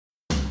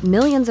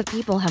Millions of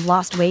people have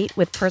lost weight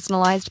with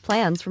personalized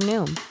plans from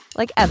Noom.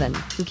 Like Evan,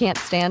 who can't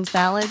stand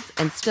salads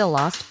and still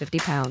lost 50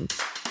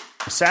 pounds.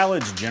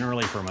 Salads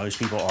generally for most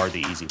people are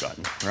the easy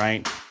button,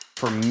 right?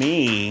 For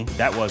me,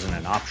 that wasn't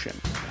an option.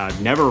 I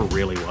never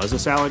really was a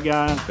salad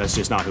guy. That's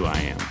just not who I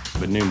am.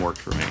 But Noom worked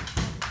for me.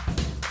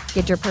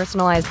 Get your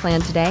personalized plan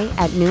today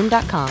at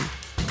Noom.com.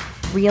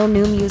 Real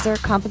Noom user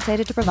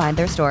compensated to provide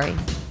their story.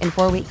 In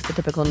 4 weeks, the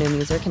typical Noom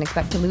user can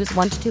expect to lose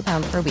 1 to 2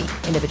 pounds per week.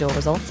 Individual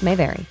results may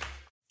vary.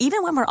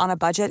 Even when we're on a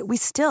budget, we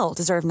still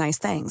deserve nice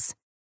things.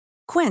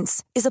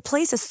 Quince is a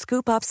place to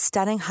scoop up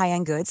stunning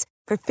high-end goods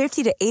for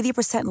 50 to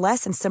 80%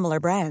 less than similar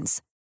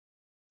brands.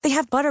 They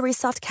have buttery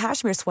soft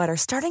cashmere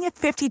sweaters starting at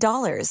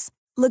 $50,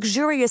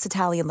 luxurious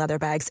Italian leather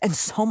bags, and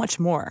so much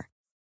more.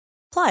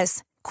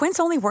 Plus, Quince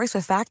only works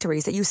with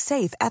factories that use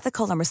safe,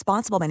 ethical, and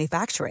responsible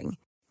manufacturing.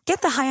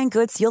 Get the high-end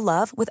goods you'll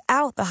love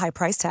without the high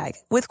price tag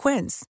with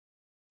Quince.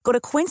 Go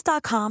to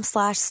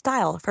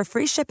quince.com/style for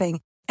free shipping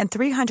and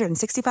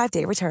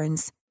 365-day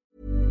returns.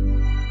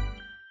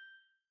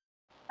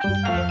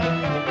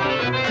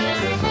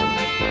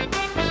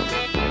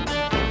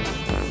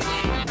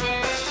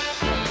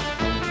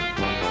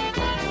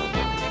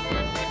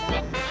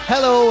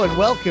 Hello and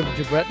welcome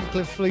to Brett and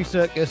Cliff's Flea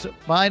Circus.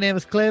 My name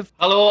is Cliff.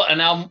 Hello,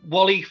 and I'm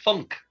Wally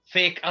Funk,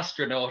 fake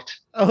astronaut.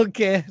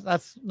 Okay,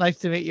 that's nice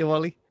to meet you,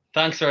 Wally.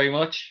 Thanks very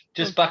much.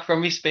 Just back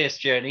from my space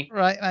journey.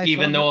 Right, nice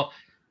Even one. though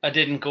I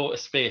didn't go to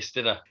space,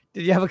 did I?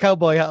 Did you have a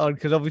cowboy hat on?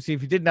 Because obviously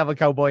if you didn't have a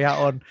cowboy hat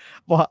on,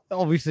 well,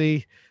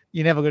 obviously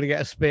you're never going to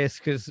get a space,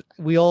 because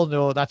we all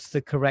know that's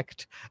the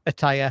correct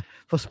attire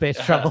for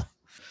space travel.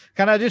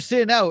 Can I just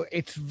say now,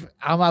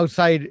 I'm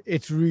outside,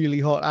 it's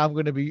really hot. I'm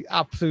going to be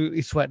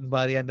absolutely sweating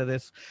by the end of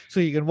this. So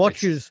you can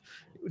watch us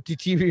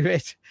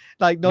deteriorate,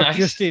 like not Nice.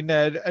 just in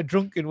a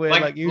drunken way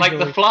like usually. Like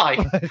the fly.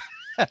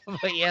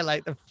 But yeah,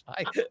 like the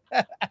fly.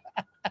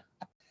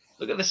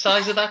 Look at the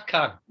size of that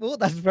can. Oh,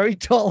 that's very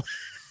tall.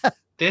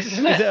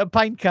 Isn't Is it? it a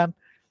pint can?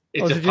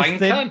 It's or is a it just pint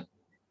thin? can.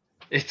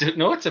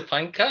 It's a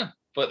pint can.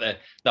 But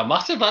they're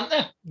massive, aren't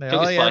they? They Took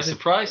are, us yeah, by they-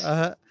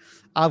 surprise.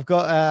 I've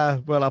got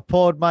I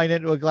poured mine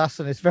into a glass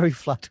and it's very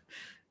flat.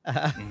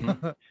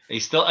 Mhm.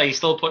 Are you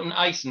still putting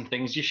ice and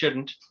things you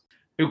shouldn't?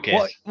 Who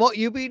cares? What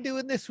you been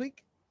doing this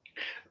week?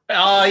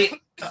 I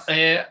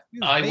Me,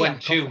 I'm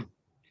went to. coughing.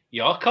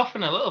 You're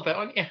coughing a little bit,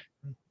 aren't you?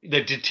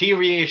 The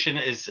deterioration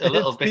is a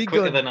little It's bit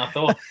quicker begun. than I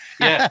thought.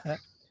 Yeah.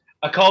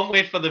 I can't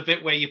wait for the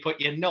bit where you put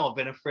your knob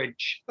in a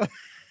fridge.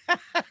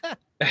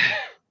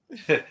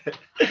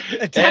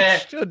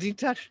 Attached or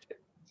detached?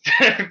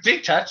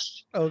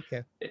 Detached.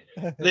 Okay.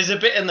 There's a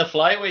bit in the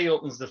fly where he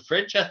opens the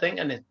fridge, I think,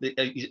 and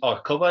or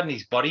cupboard, and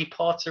his body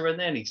parts are in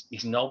there, and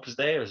his knob's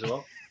there as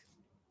well.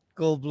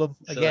 Goldblum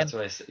So again. that's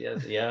what I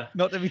said. Yeah.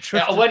 Not to be Yeah,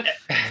 trusted.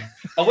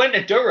 I went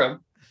to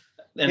Durham,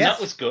 and Yes.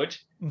 that was good.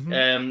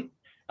 Mhm.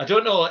 I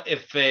don't know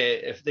if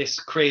this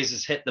craze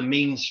has hit the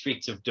mean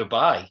streets of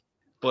Dubai,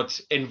 but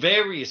in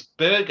various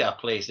burger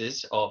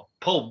places or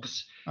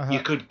pubs, Uh-huh. you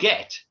could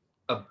get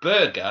a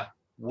burger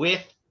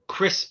with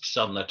crisps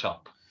on the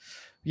top.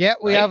 Yeah,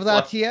 we right? have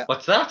that here.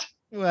 What's that?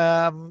 We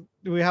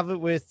have it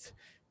with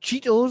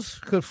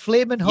Cheetos, because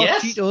flaming hot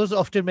Yes. Cheetos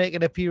often make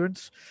an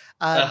appearance.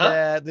 And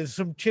Uh-huh. there's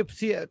some chips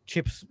here.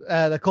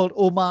 They're called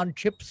Oman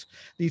chips.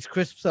 These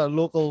crisps are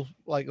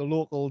like a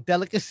local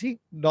delicacy,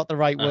 not the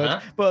right word,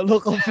 Uh-huh. but a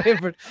local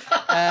favorite.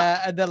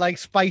 And they're like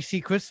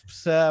spicy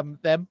crisps. There's On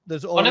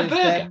a always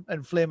burger? them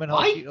and flaming hot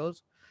Why?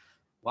 Cheetos.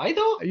 Why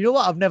though? You know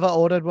what? I've never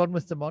ordered one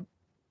with them on.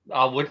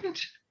 I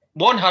wouldn't.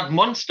 One had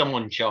Monster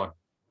Munch on.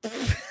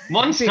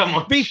 Monster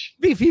Munch.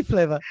 Beefy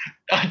flavor.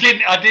 I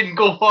didn't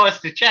go far as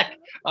to check.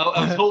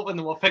 I was hoping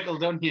they were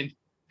pickled onion.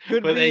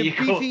 Could But there be you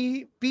a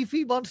go.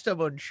 beefy Monster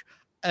Munch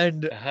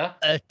and Uh-huh.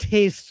 a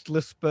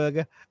tasteless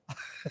burger.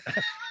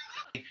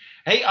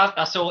 Hey,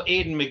 I saw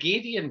Aidan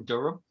McGeady in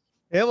Durham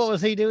Yeah, what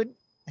was he doing?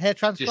 Hair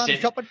transplant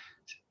sitting- shopping?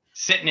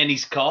 sitting in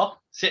his car,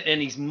 sitting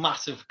in his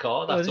massive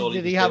car. That's all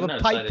Did he he was have doing a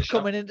outside pipe the shop.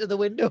 coming into the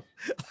window?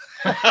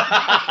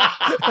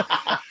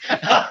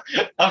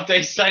 After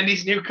he signed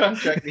his new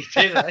contract, he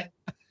did, eh?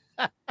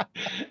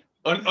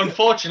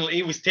 Unfortunately,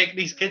 he was taking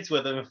his kids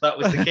with him, if that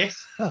was the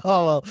case.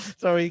 Oh, well,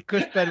 sorry,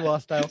 Chris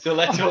Benoit style. So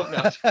let's hope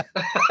not.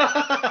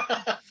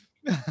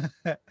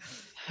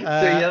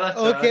 that's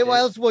all Okay, right, what yeah.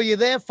 else? Were you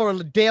there for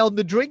a day on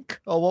the drink,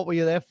 or what were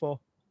you there for?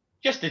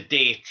 Just a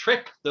day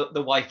trip.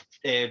 The wife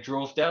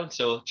drove down,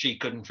 so she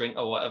couldn't drink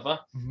or whatever.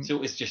 Mhm. So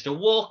it was just a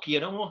walk,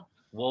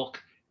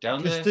 walk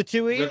down Just the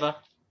two of you? river.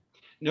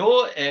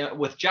 No,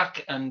 with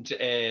Jack and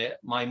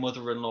my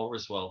mother-in-law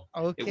as well.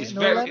 Okay, It was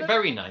no very, Lennon?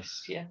 very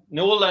nice. Yeah,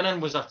 Noel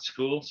Lennon was at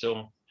school,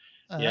 so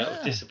yeah, it was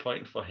Ah.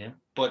 disappointing for him.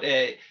 But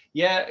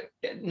yeah,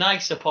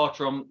 nice apart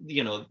from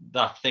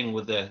that thing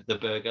with the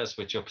burgers,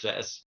 which upset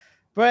us.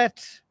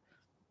 Brett,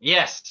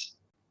 Yes,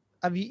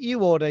 have you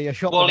order your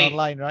shopping Wally.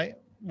 online, right?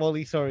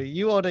 Wally, sorry.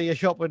 You order your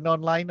shopping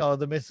online, or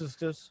the missus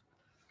does?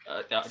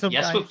 yes,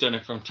 Sometimes. we've done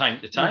it from time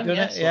to time. done it,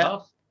 Yes, we yeah.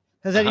 have.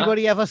 Has Uh-huh.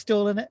 anybody ever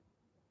stolen it?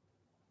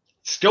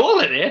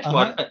 Stolen it?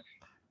 Uh-huh.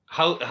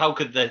 What? How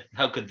could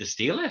they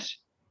steal it?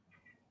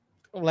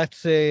 Let's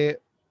say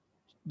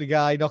the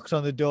guy knocks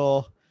on the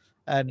door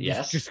and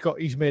Yes.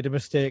 he's made a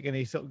mistake and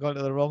he's gone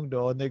to the wrong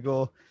door, and they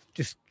go,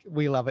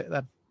 we'll have it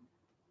then.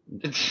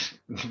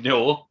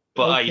 No,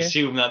 but I Okay.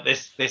 assume that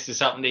this has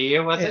happened to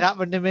you, was It it?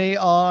 happened to me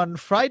on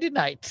Friday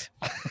night.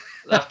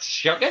 That's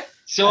shocking.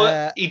 So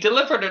Uh, he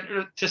delivered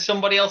it to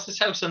somebody else's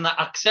house and that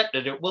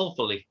accepted it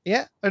willfully.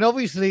 Yeah, and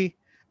obviously,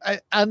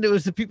 and it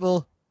was the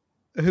people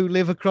who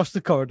live across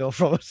the corridor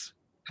from us.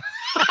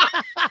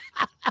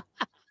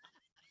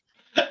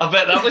 I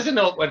bet that was an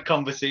awkward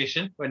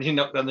conversation when you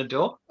knocked on the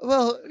door.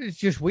 Well, it's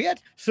just weird.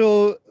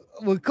 So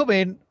we come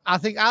in. I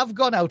think I've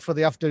gone out for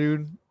the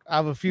afternoon. I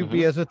have a few Mhm.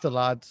 beers with the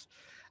lads,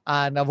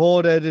 and I've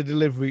ordered a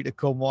delivery to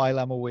come while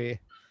I'm away.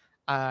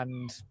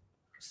 And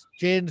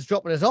Jane's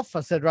dropping us off.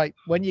 I said, right,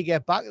 when you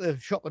get back, the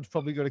shopping's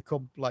probably going to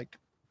come like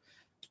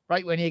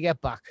right when you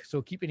get back.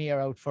 So keep an ear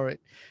out for it.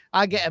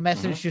 I get a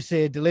message to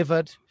say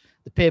delivered.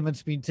 The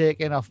payment's been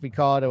taken off my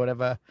card or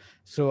whatever.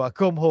 So I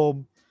come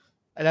home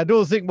and I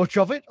don't think much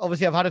of it.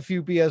 Obviously, I've had a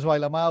few beers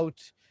while I'm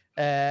out,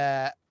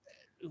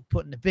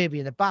 putting the baby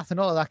in the bath and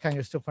all of that kind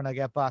of stuff when I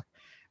get back.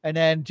 And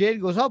then Jane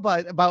goes, oh,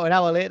 about an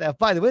hour later,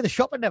 by the way, the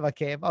shopping never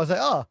came. I was like,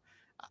 oh,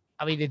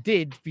 I mean, it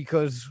did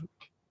because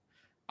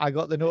I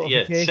got the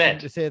notification said.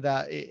 to say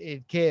that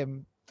it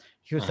came.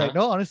 She was like,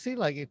 no, honestly,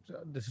 like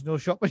there's no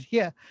shopping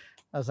here.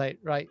 I was like,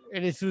 right.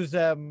 And this was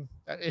a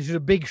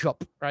big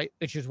shop, right?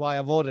 Which is why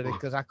I've ordered it,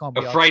 because I can't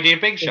be A Friday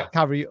big to shop.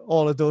 carry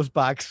all of those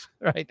bags,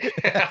 right?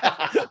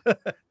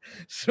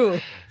 So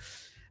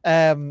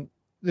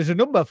there's a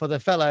number for the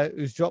fella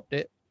who's dropped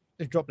it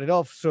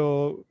off.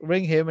 So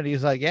ring him and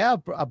he's like, yeah,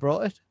 I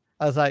brought it.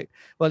 I was like,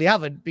 well, you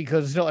haven't,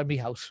 because it's not in my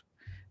house.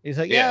 He's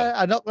like, yeah,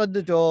 I knocked on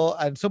the door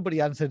and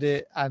somebody answered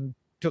it and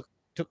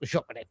took the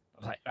shopping in. I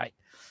was like, right,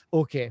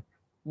 okay.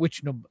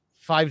 Which number?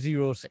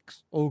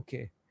 506.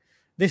 Okay.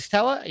 This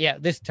tower? Yeah,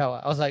 this tower.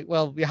 I was like,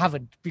 well, you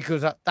haven't,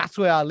 because that's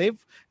where I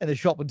live and the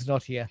shopping's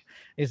not here.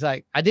 He's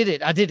like, I did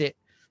it.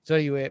 So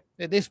anyway,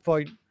 at this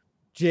point,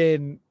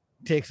 Jane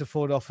takes the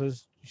phone off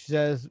us. She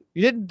says,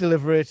 you didn't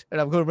deliver it,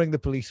 and I'm going to ring the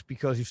police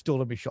because you've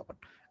stolen my shopping.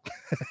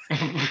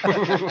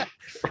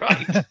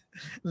 Right.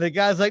 The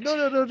guy's like,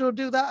 no, don't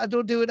do that. I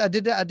don't do it. I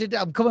did it.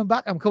 I'm coming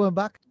back.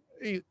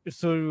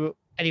 So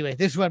anyway,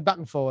 this went back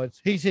and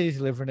forwards. He said he's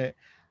delivering it.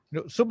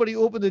 Somebody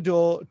opened the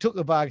door, took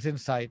the bags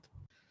inside.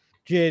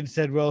 Jane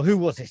said, well, who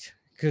was it?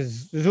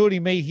 Because there's only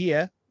me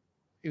here.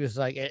 He was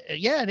like,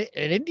 yeah, an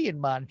Indian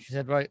man. She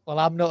said, right, well,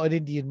 I'm not an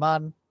Indian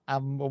man.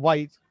 I'm a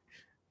white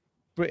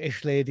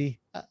British lady.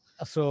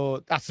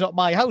 So that's not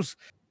my house.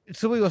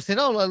 So we were saying,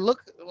 oh,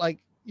 look, like,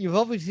 you've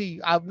obviously,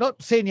 I'm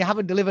not saying you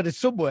haven't delivered it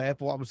somewhere,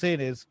 but what I'm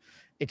saying is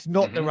it's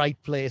not the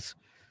right place.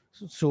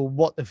 So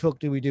what the fuck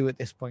do we do at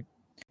this point?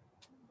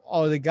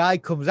 Or the guy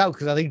comes out,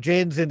 because I think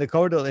Jane's in the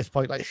corridor at this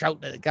point, like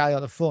shouting at the guy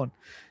on the phone.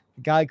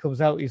 The guy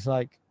comes out, he's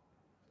like,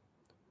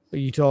 are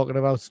you talking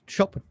about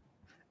shopping?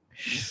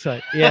 She's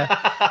like,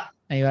 yeah.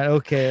 And he went,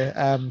 okay,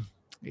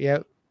 yeah,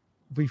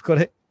 we've got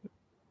it.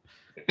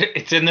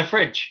 It's in the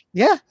fridge.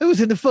 Yeah, it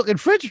was in the fucking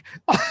fridge.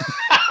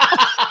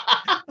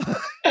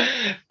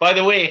 By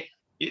the way,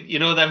 you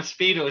know them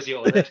Speedos you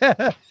ordered?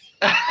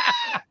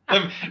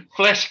 Them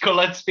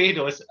flesh-coloured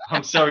Speedos.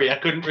 I'm sorry, I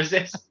couldn't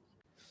resist.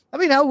 I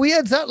mean, how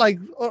weird is that? Like,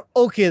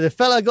 okay, the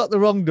fella got the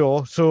wrong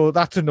door, so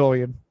that's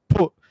annoying.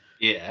 But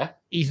Yeah.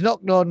 he's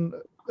knocked on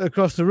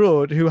across the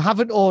road who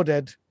haven't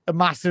ordered a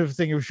massive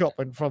thing of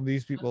shopping from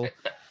these people.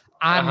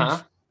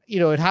 And,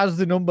 it has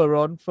the number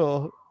on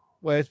for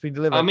where it's been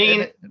delivered. I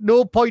mean,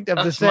 no point have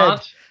they that's said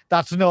mad.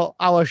 that's not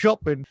our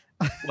shopping.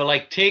 Well,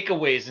 like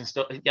takeaways and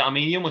stuff. Yeah, I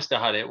mean, you must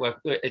have had it where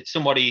it's a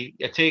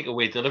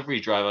takeaway delivery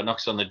driver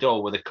knocks on the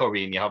door with a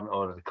curry and you haven't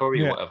ordered a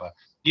curry or whatever.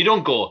 You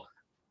don't go,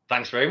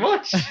 thanks very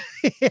much.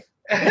 Do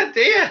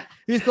you?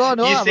 He's gone,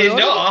 no, You I say, haven't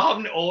no, ordered it." I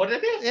haven't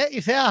ordered it. Yeah,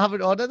 you say, I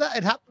haven't ordered that.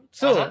 It happened.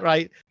 So,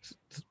 right.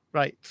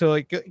 So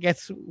it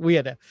gets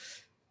weirder.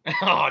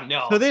 Oh,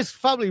 no. So this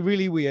family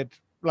really weird,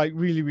 like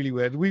really, really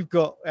weird. We've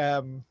got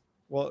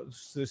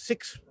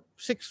six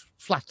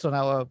flats on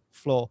our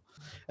floor,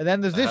 and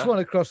then there's this one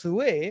across the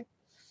way,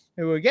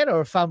 who again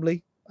are a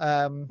family.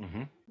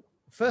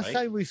 First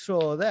time we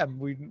saw them,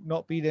 we'd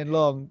not been in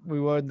long. We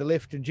were in the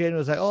lift, and Jane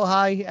was like, "Oh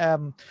hi,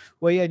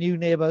 we're your new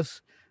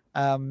neighbours.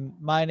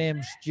 My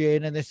name's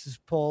Jane, and this is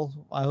Paul,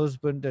 my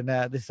husband, and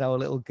this is our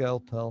little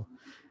girl Pearl."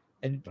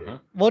 And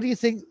what do you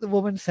think the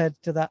woman said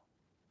to that?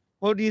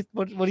 What do you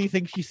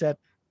think she said?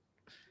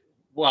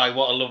 Why,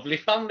 what a lovely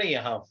family you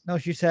have. No,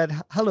 she said,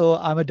 "Hello,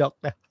 I'm a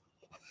doctor."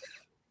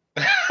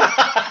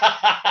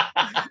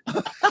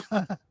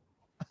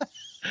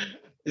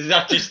 Is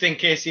that just in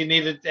case you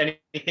needed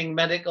anything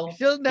medical?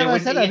 She never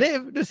said her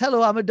name. Just,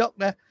 "Hello, I'm a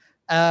doctor."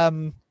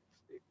 And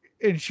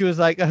she was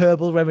like a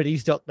herbal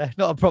remedies doctor,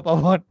 not a proper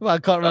one. Well, I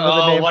can't remember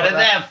the name. Oh, what are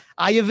them?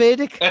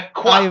 Ayurvedic. A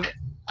quack.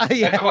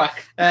 Yeah. A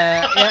quack.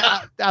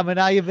 Yeah, I'm an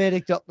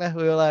Ayurvedic doctor.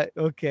 We were like,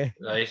 okay,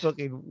 Right.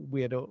 fucking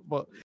weirdo.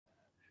 But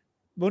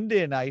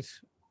Monday night,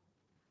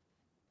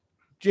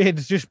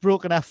 Jane's just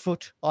broken her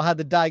foot, or had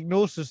the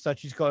diagnosis that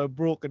she's got a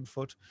broken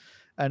foot,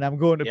 and I'm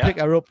going to pick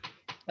her up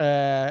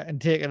and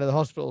take her to the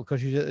hospital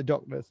because she's at the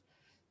doctor's.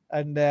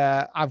 And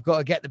I've got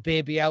to get the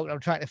baby out. I'm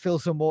trying to fill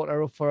some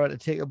water up for her to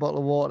take a bottle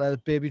of water. The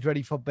baby's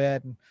ready for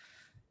bed. And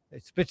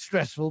it's a bit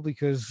stressful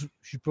because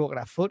she's broken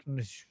her foot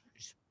and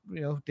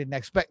didn't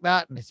expect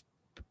that. And it's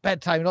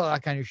bedtime and all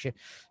that kind of shit.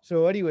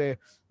 So anyway,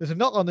 there's a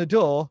knock on the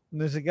door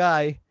and there's a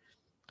guy.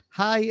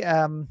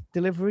 Hi,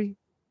 delivery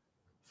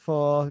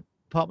for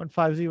apartment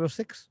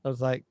 506. I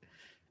was like,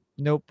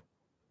 nope,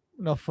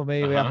 not for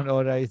me. We haven't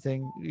ordered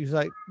anything. He's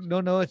like,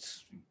 no,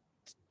 it's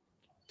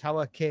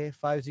Tower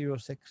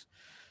K506.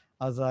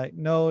 I was like,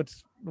 no,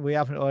 we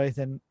haven't ordered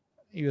anything.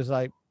 He was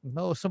like,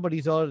 no,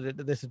 somebody's ordered it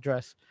to this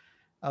address.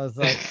 I was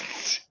like,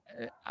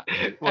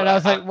 and I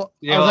was like, what?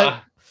 I was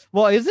like,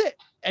 what is it?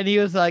 And he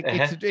was like,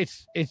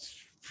 it's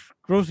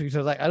groceries. I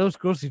was like, I know it's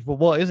groceries, but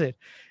what is it?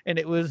 And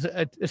it was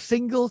a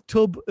single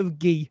tub of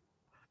ghee.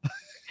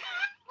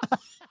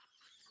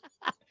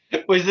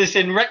 Was this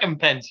in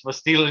recompense for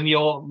stealing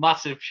your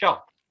massive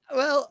shop?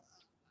 Well,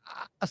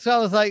 so I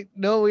was like,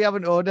 no, we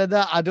haven't ordered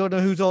that. I don't know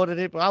who's ordered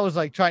it, but I was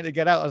like trying to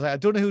get out. I was like, I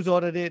don't know who's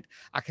ordered it.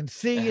 I can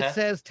see it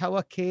says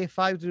Tower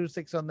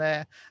K506 on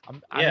there.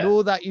 I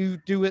know that you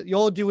do it.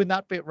 You're doing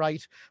that bit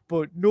right,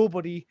 but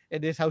nobody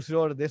in this house has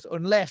ordered this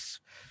unless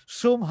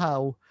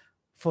somehow,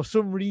 for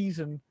some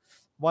reason,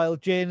 while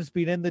Jane's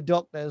been in the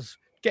doctor's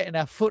getting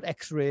her foot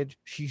x-rayed,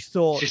 she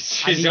thought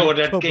she's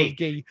ordered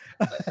ghee.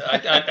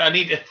 I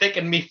need to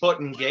thicken me foot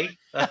and ghee.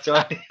 That's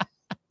what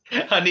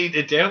I need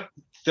to do.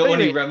 The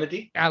only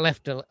remedy. I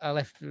left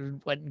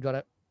and went and got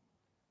it.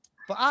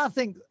 But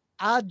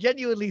I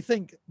genuinely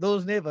think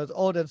those neighbours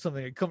ordered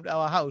something and come to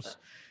our house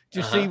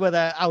to see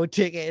whether I would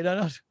take it in or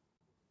not.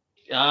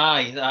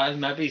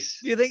 Maybe.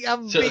 You think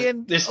I'm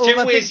being? There's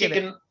two ways you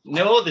can.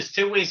 No, there's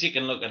two ways you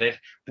can look at it.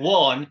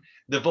 One,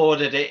 they've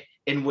ordered it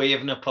in way of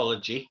an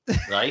apology,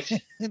 right?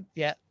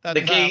 Yeah.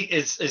 The ghee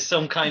is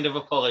some kind of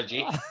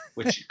apology,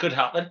 which could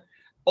happen.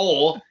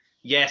 Or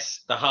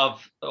yes, they have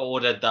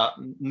ordered that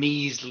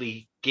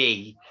measly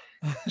ghee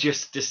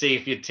just to see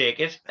if you'd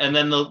take it, and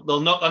then they'll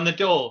knock on the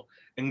door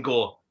and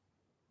go,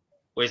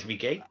 "Where's me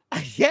ghee?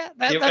 Yeah,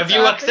 have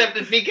you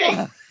accepted me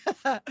ghee?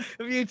 Have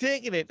you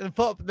taken it?" And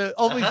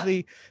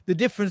obviously, the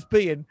difference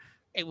being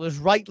it was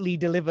rightly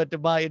delivered to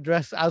my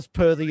address as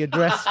per the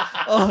address.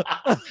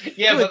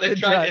 Yeah, but they're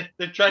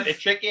trying to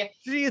trick you.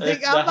 Do you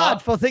think I'm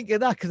mad for thinking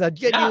that? Because I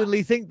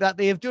genuinely think that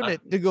they have done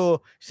it to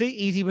go, see,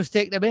 easy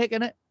mistake to make,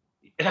 innit?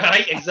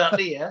 Right,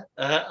 exactly, yeah.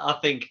 I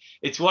think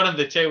it's one of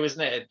the two,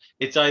 isn't it?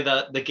 It's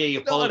either the ghee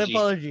apology. Not an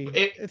apology.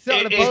 It's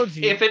not an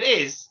apology. If it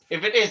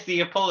is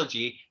the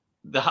apology,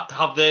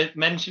 have they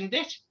mentioned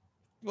it?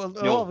 Well,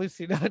 no,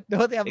 obviously not.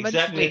 No, they haven't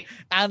mentioned it.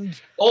 And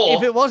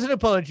if it was an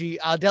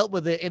apology, I dealt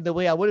with it in the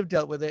way I would have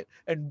dealt with it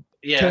and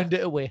turned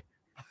it away.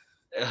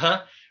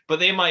 But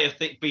they might have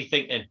be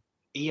thinking,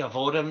 I've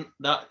ordered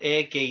that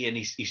ghee and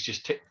he's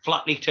just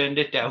flatly turned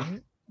it down. Mm-hmm.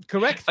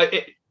 Correct.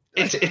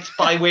 It's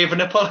by way of an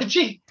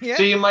apology. Yeah.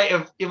 So you might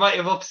have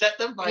upset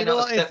them by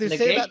not accepting the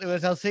ghee. If they say that to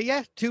us, I'll say,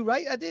 yeah, too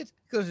right, I did.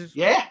 Because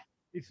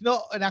it's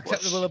not an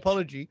acceptable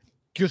apology.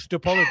 Just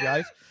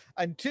apologise.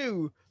 And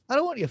two, I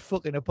don't want your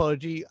fucking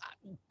apology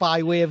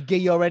by way of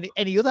ghee or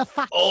any other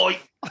facts. Oh,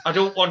 I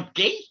don't want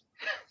ghee.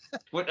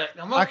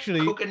 I'm not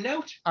cooking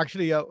out.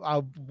 Actually,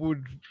 I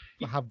would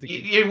have the ghee.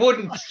 You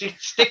wouldn't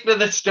stick to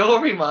the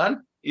story,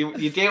 man.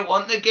 You don't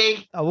want the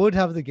ghee. I would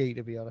have the ghee,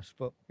 to be honest,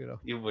 but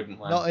you wouldn't.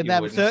 Man. Not in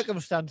them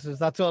circumstances.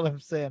 That's all I'm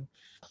saying.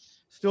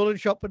 Stolen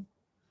shopping.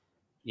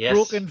 Yes.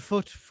 Broken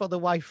foot for the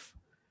wife.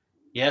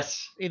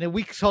 Yes. In a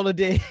week's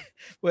holiday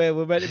where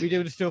we're meant to be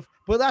doing stuff,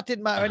 but that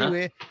didn't matter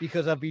anyway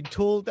because I've been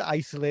told to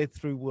isolate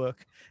through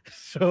work.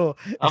 So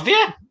have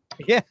you?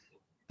 Yeah.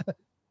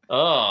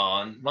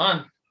 Oh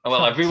man.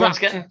 Well, everyone's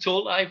getting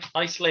told to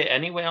isolate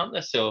anyway, aren't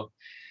they? So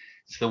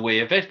it's the way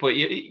of it. But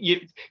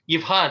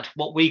you've had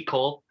what we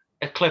call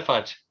a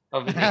Clifford.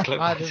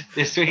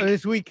 This week.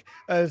 This week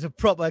is a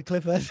proper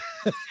Clifford.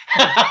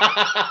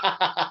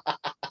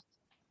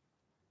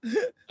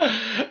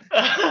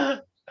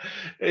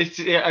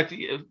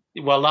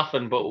 We're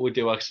laughing, but we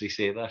do actually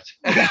say that.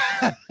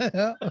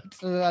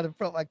 So I had a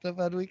proper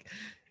Clifford week.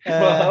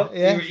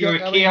 You're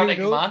a chaotic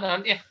man,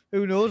 aren't you?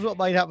 Who knows what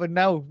might happen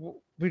now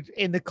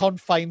in the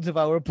confines of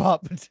our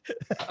apartment?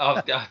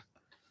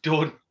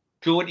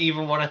 Don't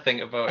even want to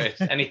think about it.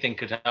 Anything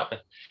could happen.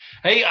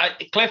 Hey,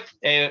 Cliff,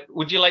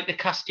 would you like to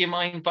cast your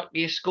mind back to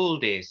your school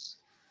days?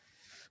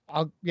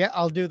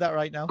 I'll do that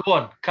right now. Go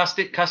on,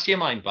 cast your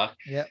mind back.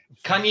 Yeah.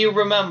 Can you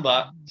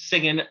remember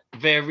singing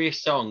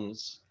various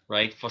songs,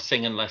 right, for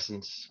singing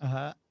lessons?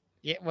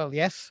 Yeah. Well,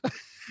 yes.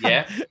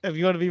 Yeah. If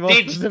you want to be more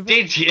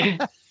specific.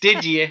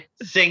 Did you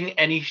sing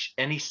any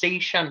sea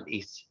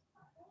shanties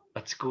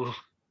at school?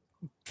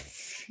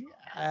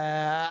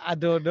 I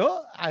don't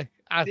know.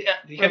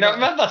 You cannot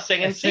remember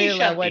singing sea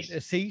shanties. I went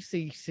to see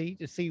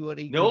to see what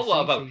he. No,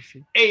 what about?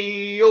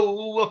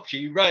 Ayo, up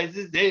she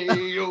rises.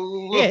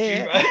 Ayo, up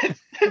she rises.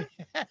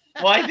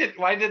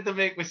 Why did they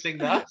make me sing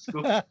that at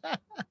school?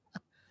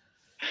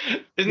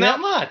 Isn't that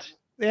mad?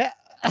 Yeah.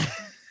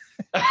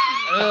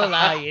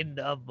 Early in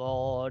the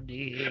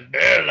morning.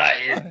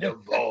 Early in the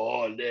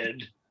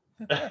morning.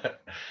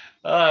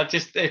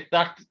 Just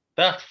that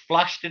That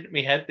flashed into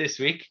my head this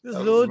week. There's I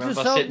loads of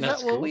remember songs sitting at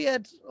that were school.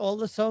 weird. All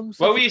the songs.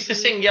 Well, we used to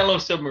sing Yellow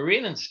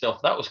Submarine and stuff.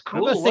 That was I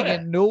remember cool, wasn't it?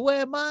 singing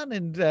Nowhere Man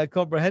in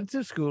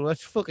comprehensive school.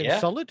 That's fucking Yeah.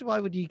 solid. Why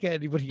would you get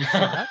anybody to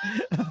sing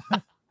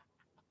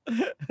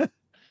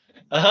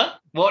that?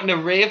 What an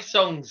array of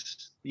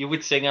songs you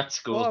would sing at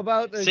school. What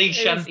about the sea it was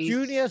shanties?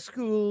 junior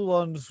school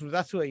ones?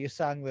 That's where you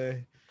sang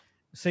the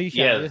sea shanty,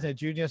 Yeah. isn't it?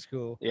 Junior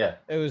school. Yeah.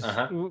 It was.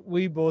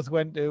 We both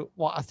went to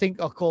what I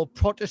think are called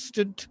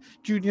Protestant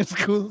junior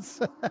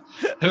schools. Is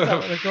that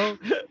what they're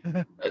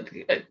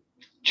called?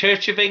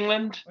 Church of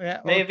England, Yeah,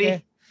 maybe.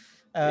 okay.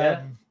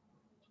 Yeah.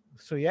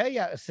 So yeah, you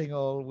had to sing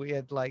all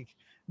weird, like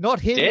not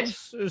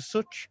hymns as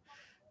such.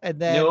 And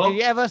then, No. did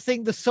you ever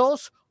sing the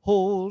source?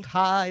 Hold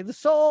high the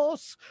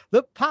source,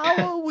 the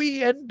power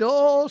we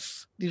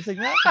endorse. Do you sing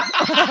that?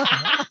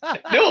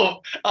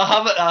 No, I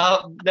haven't.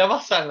 I've never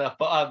sang that,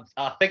 but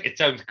I think it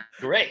sounds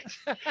great.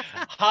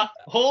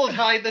 Hold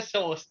high the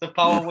source, the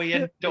power we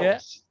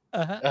endorse.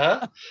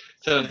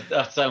 So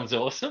that sounds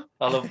awesome.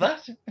 I love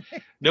that.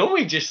 No,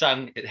 we just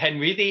sang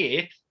Henry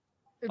VIII.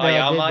 I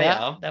am.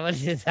 Never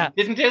did that.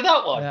 Didn't do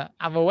that one. Yeah,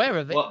 I'm aware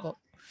of it. What? But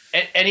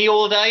Any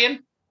Old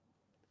Iron?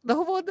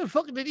 no wonder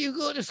fucking did you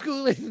go to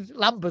school in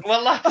Lambeth?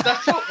 Well,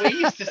 that's what we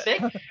used to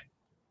sing.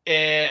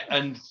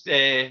 And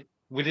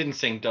we didn't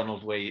sing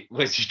Donald Where's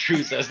Your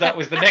Trousers. That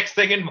was the next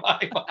thing in my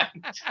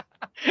mind.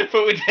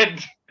 But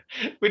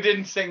we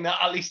didn't sing that.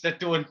 At least I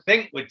don't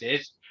think we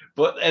did.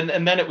 But and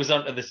then it was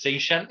onto the sea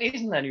shanties,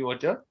 and then you were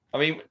done. I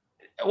mean,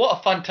 what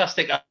a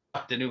fantastic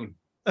afternoon.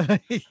 And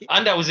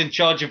I was in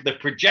charge of the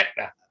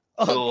projector.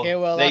 So Okay,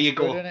 well there that's you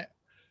go. good, innit?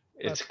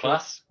 It's That's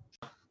class.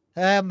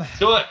 good.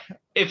 So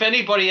if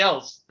anybody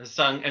else has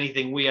sung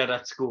anything weird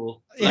at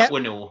school, let we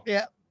know.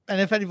 Yeah.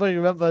 And if anybody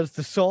remembers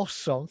the Source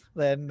song,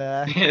 then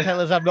tell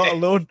us I'm not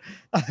alone.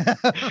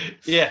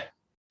 Yeah.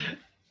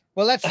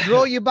 Well, let's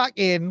draw you back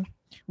in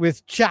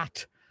with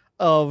chat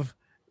of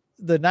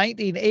the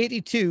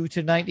 1982 to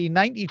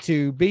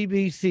 1992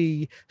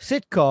 BBC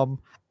sitcom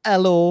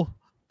Hello,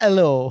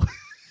 Hello.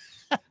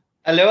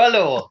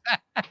 Hello.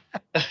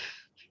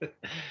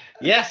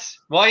 Yes.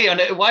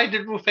 Why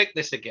did we pick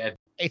this again?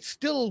 It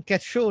still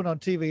gets shown on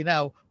TV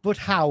now, but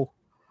how?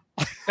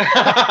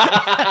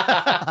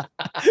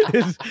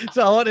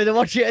 So I wanted to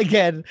watch it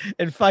again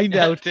and find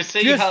out to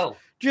see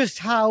just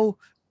how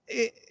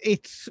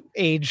it's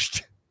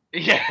aged.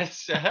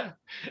 Yes.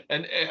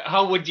 And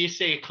how would you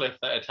say, Cliff,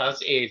 that it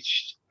has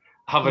aged?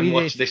 Having We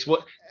watched did. this,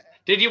 what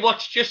did you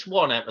watch? Just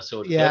one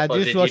episode? Yeah, I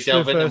Cliff, or just did watched you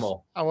delve the into first.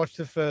 more? I watched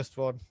the first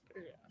one.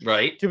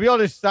 Right. To be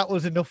honest, that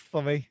was enough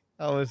for me.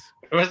 Was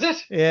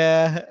it?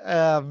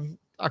 Yeah.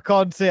 I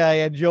can't say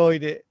I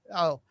enjoyed it.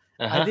 Oh,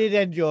 Uh-huh. I did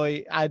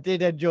enjoy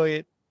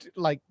it,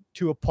 like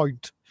to a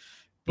point.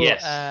 But,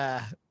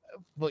 Yes.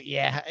 But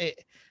yeah,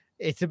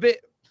 it's a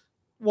bit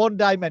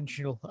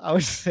one-dimensional, I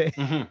would say.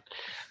 Mhm.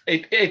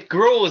 It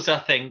grows, I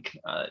think,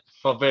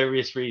 for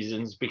various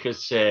reasons,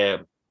 because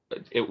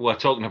we're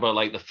talking about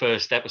like the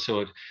first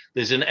episode.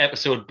 There's an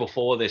episode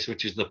before this,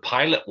 which is the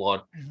pilot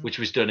one, which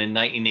was done in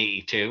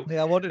 1982.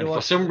 Yeah, I wanted to And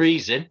watch.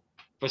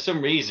 for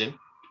some reason,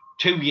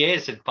 2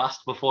 years had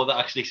passed before they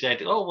actually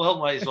said, "Oh well,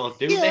 might as well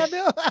do Yeah, this."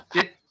 no.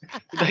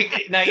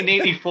 Like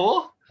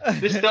 1984,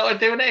 they started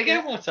doing it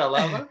again. What's all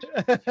that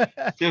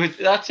about? So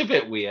that's a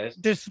bit weird.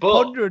 Just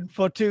But- pondering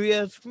for 2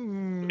 years.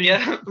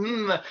 Yeah,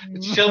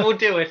 shall we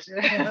do it?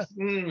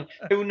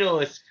 Who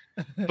knows?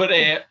 But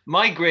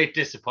my great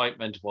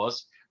disappointment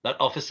was that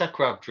Officer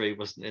Crabtree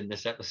wasn't in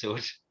this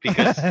episode,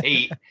 because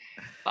he,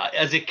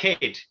 as a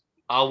kid,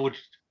 I would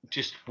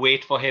just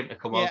wait for him to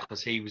come on,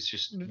 because he was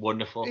just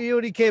wonderful. He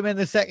only came in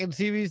the second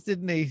series,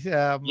 didn't he?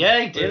 Yeah,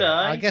 he did. but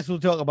I guess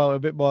we'll talk about it a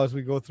bit more as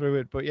we go through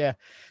it. But yeah,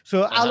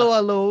 so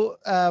Hello,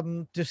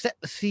 to set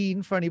the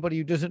scene for anybody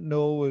who doesn't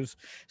know, was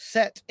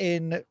set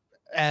in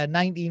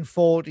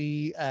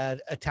 1940,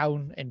 a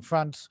town in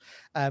France,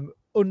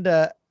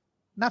 under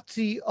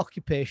Nazi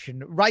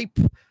occupation, ripe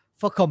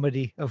for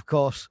comedy, of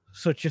course,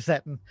 such a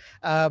setting.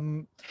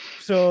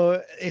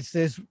 So it's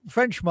this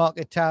French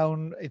market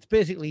town. It's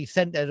basically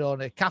centered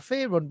on a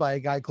cafe run by a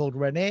guy called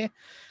Rene.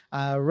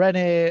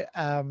 Rene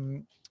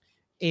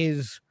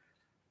is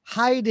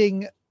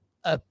hiding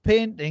a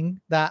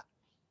painting that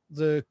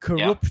the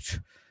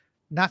corrupt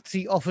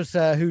Nazi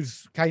officer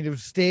who's kind of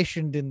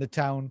stationed in the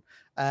town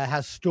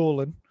has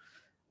stolen.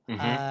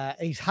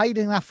 He's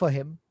hiding that for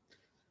him.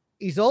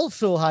 He's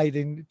also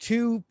hiding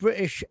 2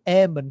 British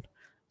airmen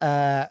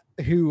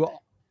who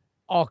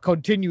are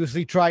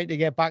continuously trying to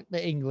get back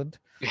to England.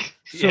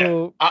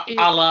 So a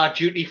la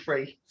duty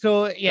free.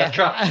 So yeah.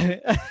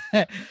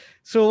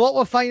 So what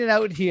we're finding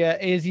out here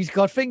is he's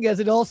got fingers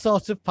in all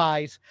sorts of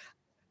pies,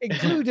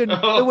 including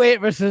the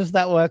waitresses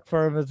that work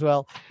for him as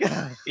well.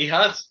 He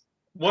has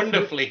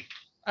wonderfully.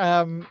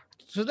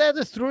 So they're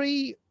the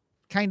 3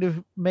 kind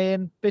of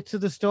main bits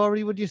of the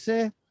story, would you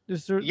say? They're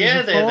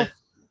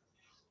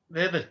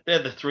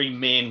the 3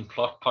 main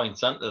plot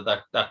points, aren't they,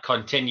 that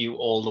continue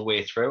all the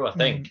way through, I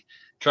think.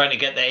 Trying to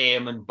get the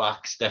airman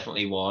back's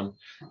definitely one.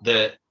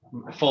 The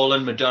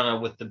fallen Madonna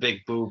with the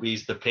big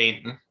boobies, the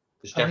painting,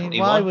 There's I definitely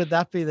mean, why one. would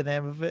that be the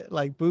name of it?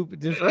 Like,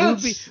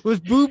 That's- was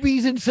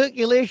boobies in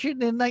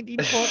circulation in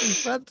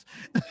 1940s France?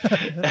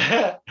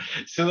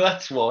 So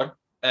that's one.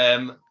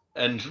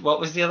 And what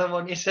was the other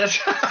one you said?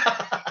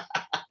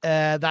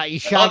 That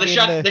he's Oh,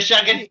 shagging. the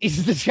shagging.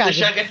 He's the The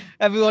shagging. shagging.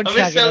 Everyone's I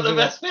missed shagging out the everyone.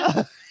 best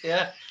bit.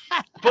 Yeah.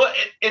 But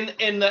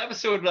in the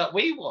episode that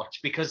we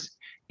watched, because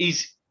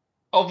he's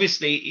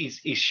obviously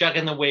he's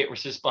shagging the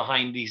waitresses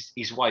behind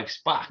his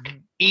wife's back.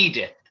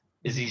 Edith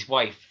is his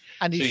wife.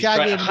 And he's So he's trying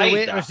to shagging the hide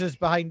waitresses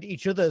behind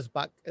each other's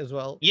back as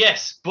well.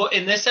 Yes, but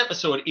in this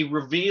episode, he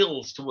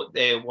reveals to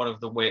one of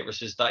the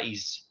waitresses that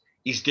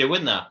he's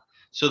doing that.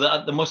 So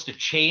that they must have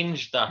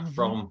changed that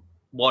from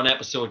one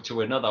episode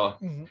to another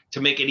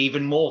to make it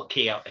even more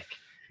chaotic.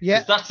 Yeah,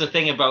 'Cause that's the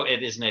thing about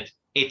it, isn't it?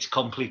 It's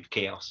complete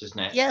chaos, isn't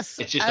it? Yes,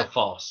 It's just a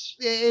farce.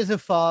 it is a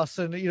farce,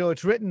 and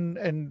it's written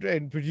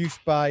and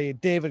produced by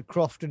David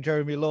Croft and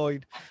Jeremy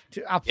Lloyd,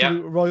 to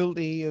absolute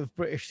royalty of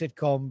British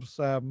sitcoms.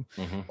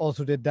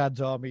 Also did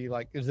Dad's Army,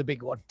 like, is the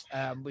big one.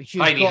 Which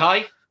has Heidi got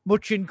High.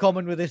 much in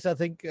common with this, I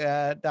think.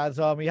 Dad's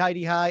Army,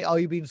 Heidi High, Are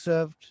You Being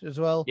Served as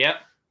well? Yep.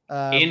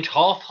 Ain't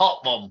half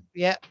hot, mum.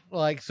 Yeah,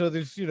 like, so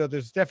there's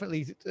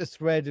definitely a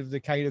thread of the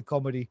kind of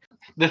comedy.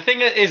 The thing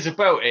that is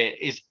about it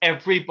is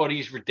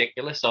everybody's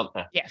ridiculous, aren't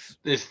they? Yes.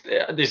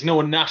 There's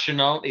no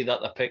nationality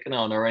that they're picking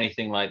on or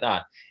anything like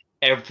that.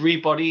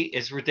 Everybody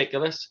is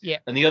ridiculous. Yeah.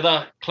 And the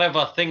other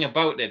clever thing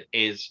about it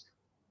is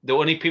the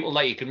only people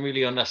that you can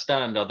really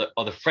understand are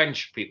the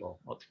French people.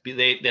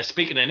 They're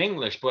speaking in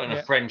English, but in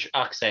a French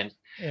accent.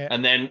 Yeah.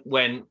 And then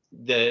when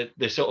the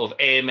sort of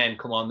airmen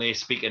come on, they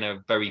speak in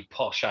a very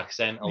posh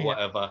accent or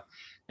whatever.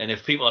 And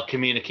if people are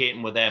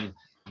communicating with them,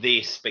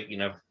 they speak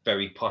in a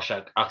very posh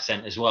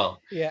accent as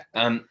well. Yeah.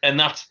 And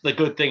that's the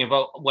good thing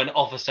about when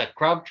Officer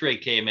Crabtree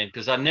came in,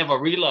 because I never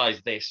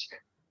realized this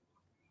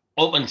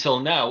up until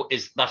now,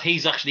 is that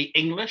he's actually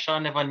English. I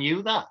never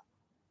knew that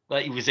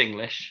he was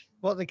English.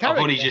 What, the character?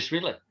 I've only just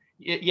realized.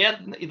 Yeah,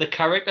 the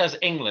character's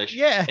English.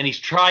 Yeah. And he's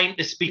trying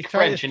to speak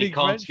French and he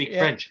can't speak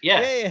French.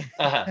 Yeah.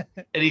 And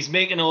he's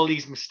making all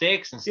these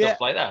mistakes and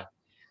stuff like that.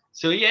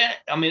 So yeah,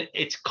 I mean,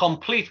 it's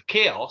complete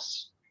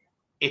chaos.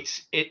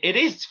 It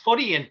is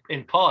funny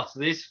in parts.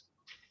 There's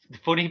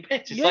funny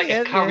bits. It's like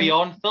a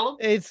carry-on film.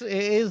 It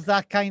is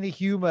that kind of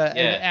humor,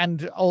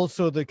 and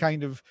also the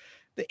kind of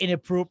the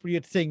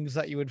inappropriate things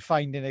that you would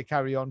find in a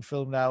carry-on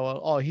film now,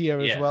 or here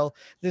as well.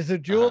 There's a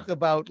joke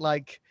about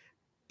like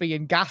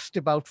being gassed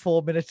about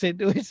 4 minutes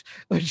into it,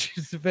 which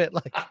is a bit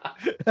like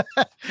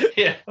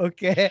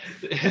okay,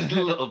 a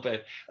little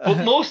bit,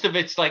 but most of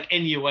it's like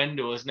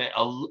innuendo, isn't it?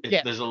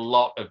 There's a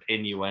lot of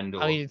innuendo.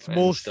 I mean, it's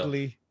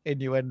mostly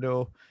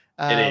innuendo.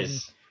 It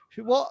is.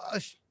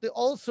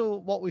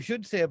 What we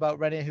should say about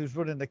Rene, who's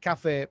running the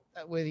cafe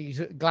with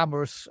these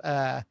glamorous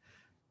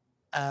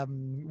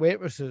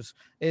waitresses,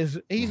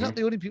 is he's not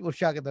the only people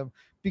shagging them,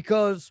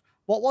 because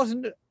what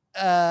wasn't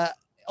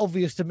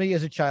obvious to me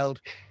as a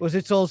child was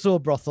it's also a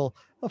brothel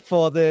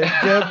for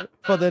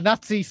the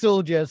Nazi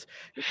soldiers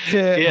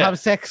to have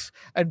sex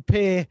and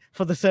pay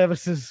for the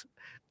services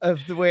of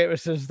the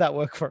waitresses that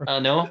work for them. I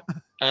know.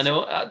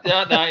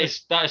 That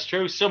is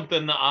true.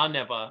 Something that I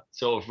never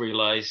sort of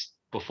realized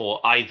before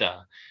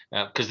either,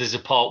 because there's a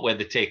part where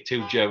they take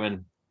two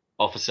German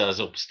officers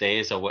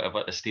upstairs or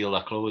whatever to steal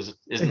their clothes,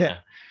 isn't there?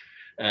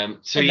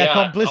 So and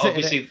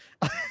obviously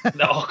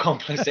they're all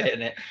complicit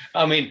in it.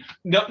 I mean,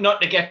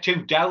 not to get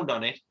too down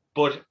on it,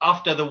 but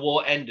after the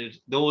war ended,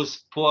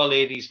 those poor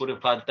ladies would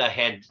have had the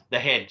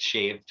head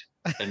shaved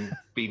and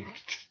been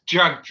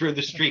dragged through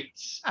the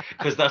streets,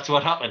 because that's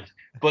what happened.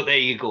 But there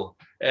you go.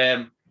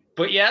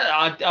 But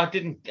yeah, I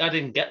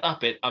didn't get that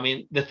bit. I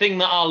mean, the thing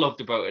that I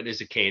loved about it as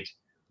a kid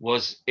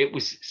was it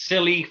was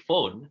silly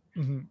fun,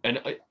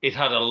 and it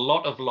had a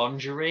lot of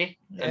lingerie.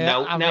 And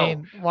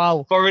now,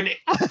 wow, for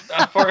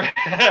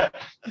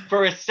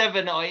a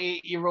 7 or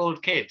 8 year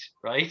old kid,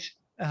 right?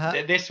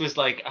 This was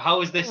like,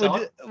 how is this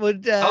on?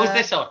 How is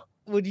this on?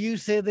 Would you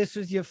say this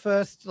was your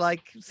first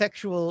like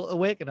sexual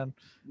awakening?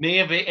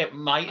 Maybe it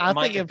might. I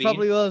think it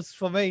probably was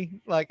for me.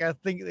 Like, I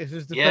think this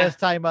was the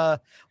first time I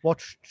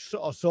watched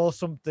or saw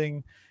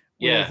something.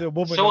 With a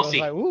woman, saucy.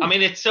 Like, I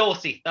mean, it's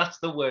saucy. That's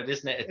the word,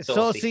 isn't it? It's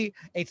saucy.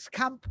 It's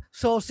camp,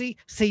 saucy,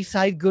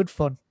 seaside, good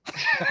fun.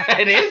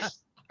 It is.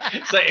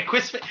 It's like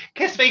a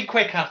kiss me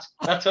quick hat.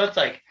 That's what it's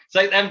like. It's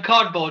like them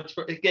cardboards,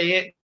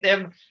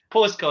 them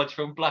postcards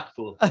from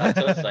Blackpool. That's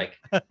what it's like,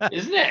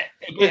 isn't it?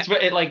 It's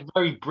like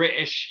very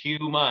British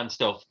humour and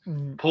stuff,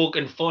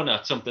 poking fun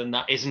at something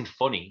that isn't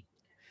funny.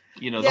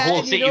 The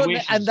whole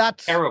situation, and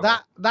that's terrible.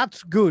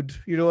 That's good.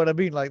 You know what I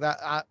mean? Like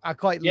that, I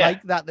quite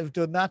like that they've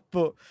done that,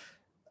 but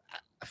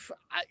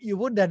you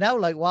wonder now,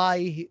 like,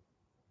 why?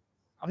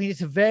 I mean, it's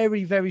a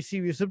very, very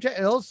serious subject,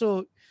 and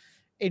also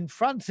in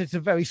France, it's a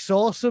very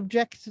sore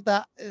subject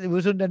that it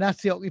was under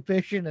Nazi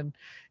occupation, and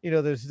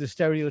there's the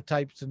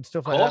stereotypes and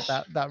stuff like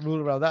that rule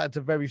around that. It's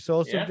a very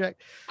sore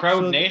subject.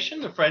 Proud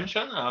nation, the French,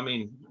 I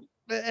mean,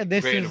 and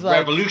this is like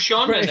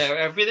revolution British, and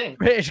everything.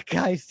 British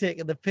guys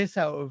taking the piss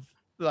out of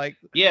like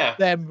Yeah.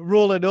 them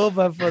rolling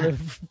over for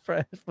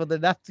the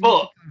Nazis.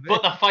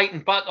 But they're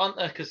fighting back, aren't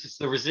they? Because it's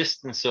the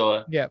resistance.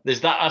 So Yeah.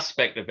 there's that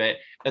aspect of it,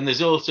 and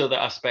there's also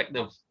the aspect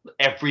of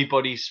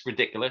everybody's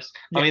ridiculous.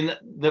 Yeah. I mean,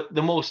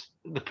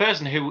 the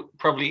person who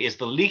probably is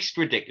the least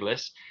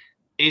ridiculous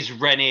is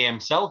Rene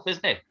himself,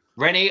 isn't it?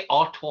 Rene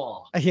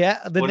Artois. Yeah,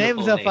 the Wonderful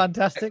names are name.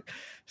 fantastic.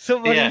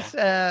 Somebody's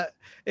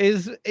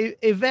is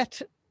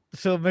Yvette.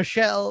 So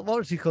Michelle, what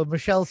was she called?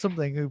 Michelle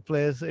something, who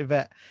plays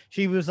Yvette.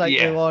 She was like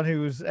the one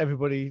who was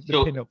everybody the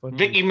So pin-up.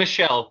 Vicky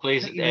Michelle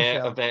plays Vicky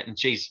Michelle. Yvette, and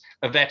she's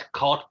Yvette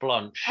carte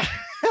blanche,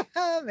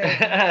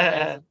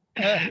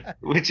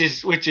 which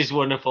is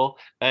wonderful.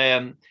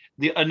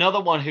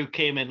 Another one who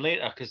came in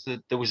later, because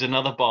there was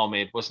another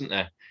barmaid, wasn't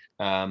there?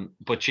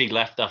 But she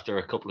left after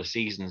a couple of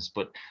seasons.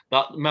 But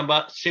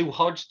remember Sue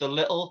Hodge, the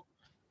little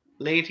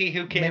lady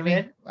who came Mimi.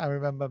 in? I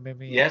remember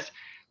Mimi. Yes.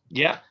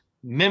 Yeah.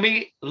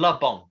 Mimi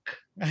LeBlanc.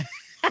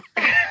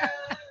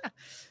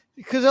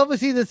 Because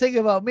obviously the thing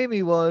about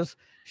Mimi was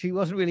she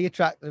wasn't really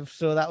attractive,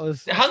 so that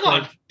was. Hang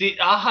on,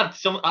 I had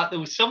some. There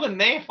was someone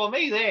there for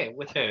me there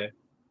with her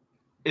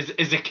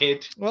as a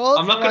kid. Well,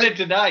 I'm not going to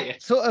deny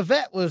it. So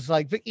Yvette was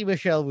like Vicky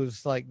Michelle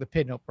was like the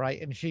pin-up,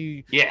 right? And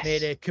she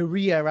made a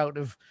career out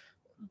of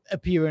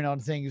appearing on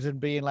things and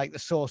being like the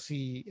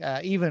saucy,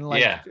 even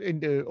like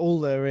into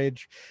older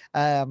age.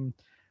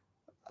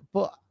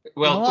 But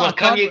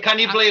can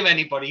you blame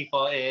anybody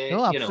for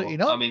no, absolutely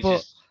not. I mean,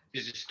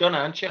 she's a stunner,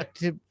 aren't she?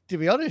 To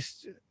be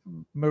honest,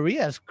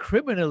 Maria's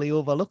criminally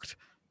overlooked.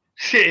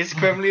 She is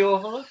criminally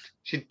overlooked.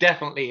 She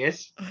definitely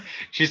is.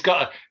 She's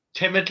got a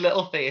timid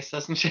little face,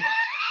 hasn't she?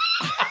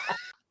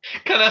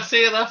 Can I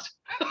say that?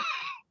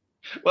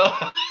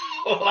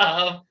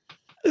 Well,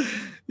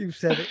 you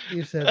said it.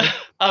 You said it.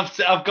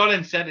 I've gone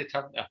and said it,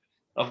 haven't I?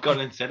 I've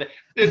gone and said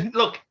it.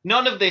 Look,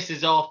 none of this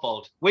is our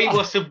fault. We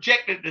were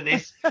subjected to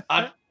this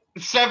at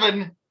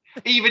 7,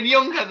 even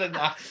younger than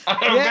that,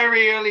 at a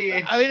very early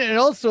age. I mean, and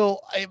also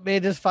it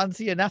made us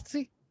fancy a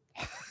Nazi.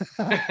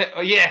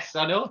 Yes,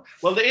 I know.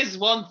 Well, there is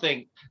one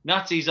thing.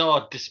 Nazis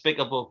are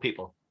despicable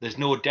people. There's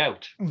no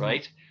doubt,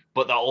 right?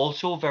 But they're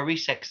also very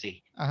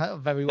sexy.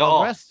 Very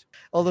well dressed.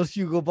 All those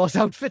Hugo Boss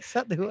outfits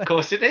that they wear. Of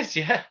course it is,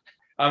 yeah.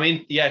 I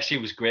mean, yeah, she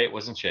was great,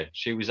 wasn't she?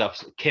 She was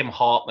absolutely Kim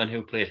Hartman,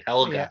 who played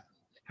Helga,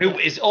 who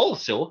is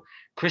also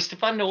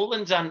Christopher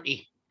Nolan's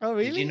auntie. Oh,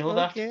 really? Did you know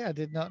that? Okay, I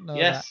did not know that.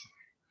 Yes.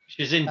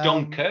 She's in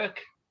Dunkirk.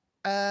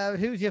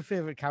 Who's your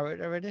favorite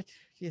character in it,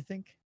 do you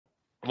think?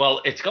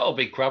 Well, it's got to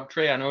be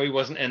Crabtree. I know he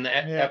wasn't in the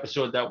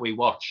episode that we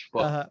watched,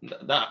 but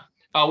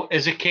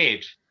as a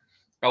kid,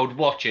 I would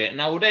watch it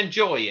and I would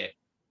enjoy it.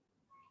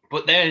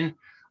 But then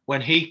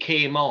when he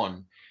came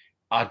on,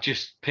 I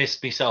just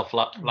pissed myself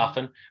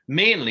laughing,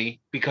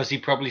 mainly because he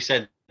probably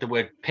said the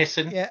word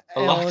pissing a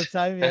lot. All the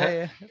time.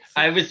 Yeah.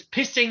 I was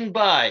pissing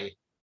by.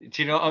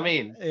 Do you know what I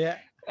mean? Yeah.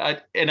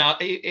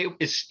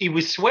 He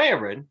was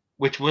swearing,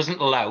 which wasn't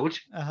allowed.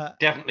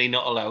 Definitely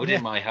not allowed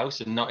in my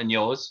house and not in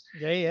yours.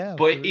 Yeah.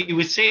 But he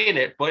was saying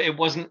it, but it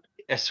wasn't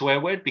a swear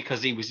word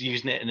because he was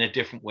using it in a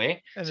different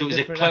way. So it was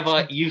a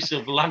clever use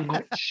of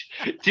language.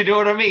 Do you know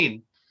what I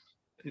mean?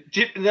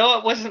 No,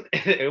 it wasn't.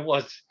 It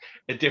was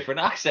a different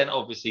accent,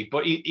 obviously,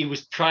 but he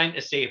was trying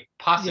to say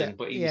passing,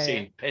 but he was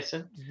saying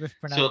pissing.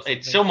 So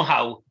it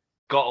somehow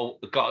got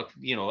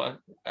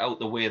out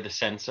the way of the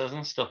censors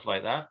and stuff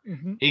like that.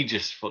 He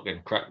just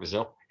fucking cracked us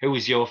up. Who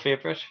was your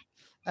favorite?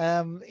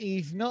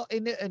 He's not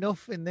in it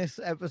enough in this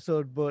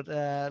episode, but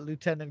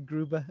Lieutenant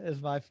Gruber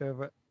is my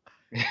favorite.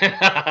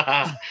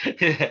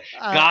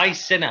 Guy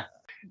Sinner.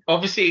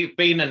 Obviously,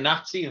 being a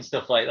Nazi and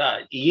stuff like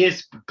that, he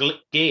is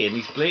gay and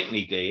he's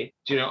blatantly gay.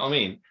 Do you know what I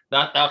mean?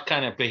 That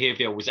kind of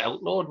behavior was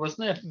outlawed,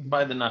 wasn't it,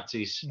 by the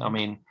Nazis? I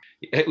mean,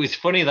 it was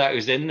funny that he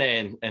was in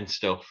there and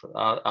stuff.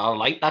 I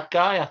like that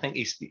guy. I think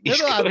he's good.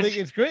 I think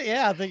it's great.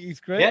 Yeah, I think he's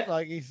great. Yeah.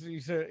 Like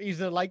he's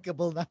a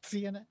likable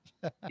Nazi in it.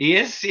 He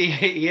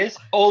is.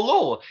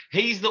 Although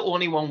he's the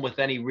only one with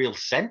any real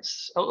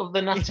sense out of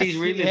the Nazis,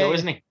 really, though,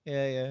 isn't he?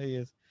 Yeah, he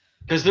is.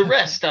 Because the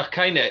rest are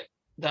kind of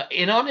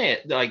in on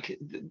it, like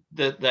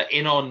the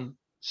in on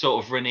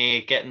sort of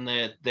Renee getting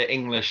the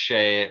English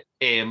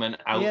aim and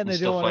out and stuff like that. Yeah, they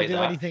don't want to do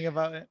anything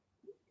about it.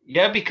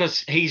 Yeah,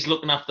 because he's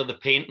looking after the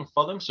painting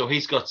for them, so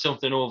he's got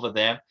something over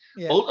there.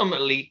 Yeah.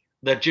 Ultimately,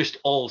 they're just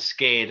all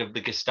scared of the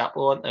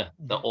Gestapo, aren't they?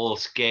 They're all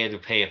scared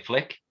of Herr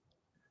Flick.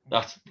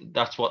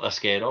 That's what they're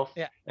scared of.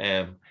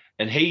 Yeah.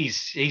 And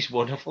he's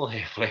wonderful,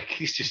 Herr Flick.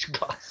 He's just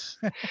class.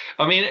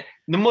 I mean,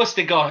 they must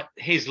have got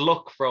his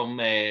look from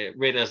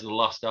Raiders of the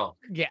Lost Ark.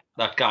 Yeah.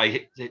 That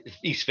guy,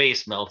 his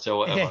face melts or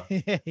whatever.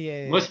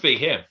 Yeah. Must be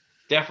him,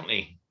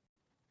 definitely.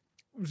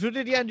 So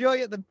did you enjoy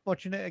it then,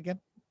 watching it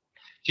again?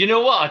 Do you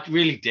know what? I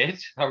really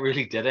did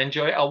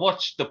enjoy it. I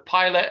watched the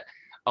pilot.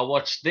 I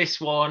watched this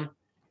one.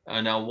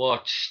 And I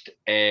watched,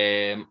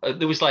 there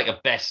was like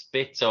a best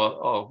bits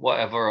or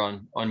whatever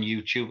on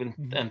YouTube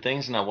and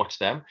things, and I watched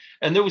them.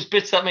 And there was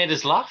bits that made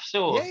us laugh.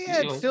 So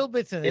it's still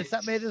bits in it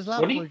that made us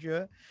laugh for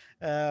sure.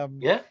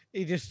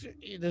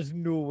 There's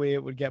no way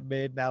it would get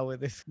made now with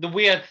this. The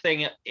weird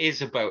thing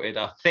is about it,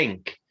 I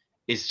think,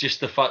 is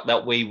just the fact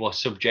that we were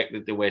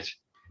subjected to it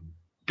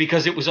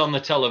because it was on the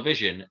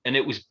television and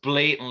it was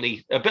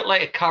blatantly a bit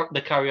like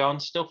the Carry On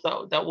stuff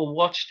that we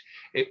watched,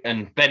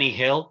 and Benny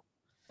Hill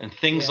and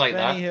things like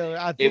Benny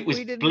that. Hill. It was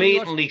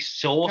blatantly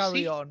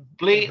saucy,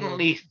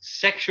 blatantly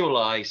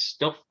sexualized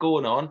stuff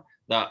going on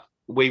that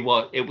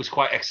it was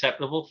quite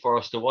acceptable for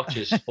us to watch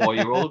as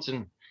 4-year-olds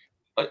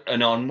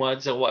and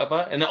onwards or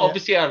whatever. And it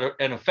obviously had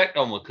an effect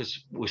on us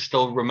because we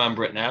still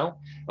remember it now.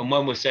 And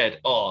when we said,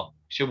 "Oh,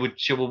 should we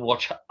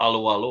watch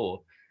Allo Allo?"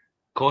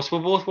 Of course, we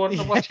both wanted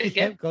to watch it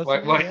again.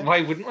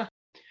 Why wouldn't we?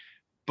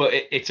 But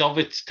it's of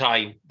its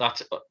time.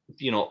 That's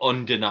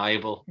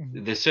undeniable.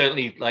 Mm-hmm. They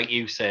certainly, like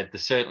you said, they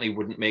certainly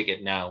wouldn't make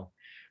it now.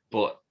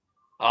 But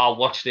I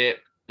watched it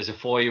as a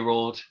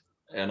 4-year-old,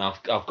 and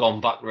I've gone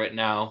back right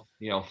now.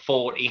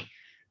 40,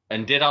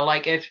 and did I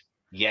like it?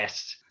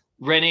 Yes.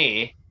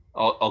 Renee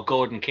or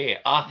Gordon Kay,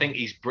 I think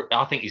he's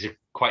a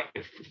quite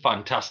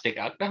fantastic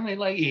actor. I mean,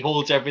 like, he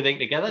holds everything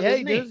together.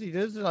 Yeah, doesn't he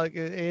does. Like,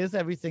 it is,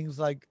 everything's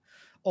like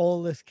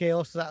all this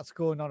chaos that's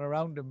going on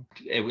around him.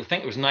 I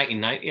think it was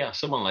 1990 or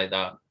something like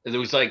that. There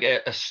was like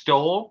a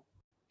storm,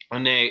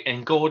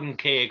 and Gordon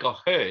Kay got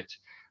hurt.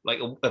 Like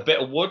a bit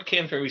of wood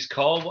came through his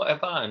car,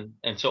 whatever,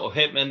 and sort of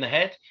hit him in the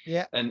head.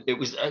 Yeah. And it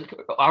was,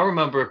 I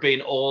remember it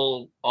being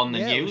all on the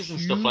news and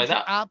stuff like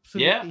that.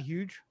 Absolutely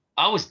huge.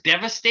 I was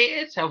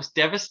devastated.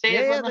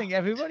 Yeah, I think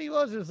everybody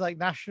was. It was like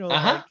national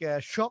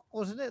shock,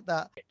 wasn't it?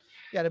 That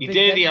he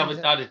did. He had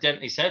a dent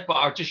in his head, but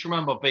I just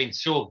remember being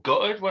so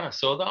gutted when I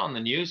saw that on the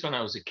news when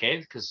I was a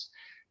kid, because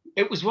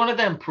it was one of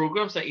them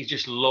programs that he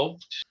just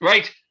loved.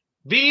 Right,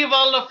 Viva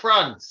la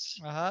France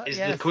is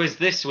the quiz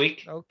this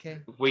week. Okay,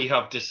 we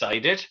have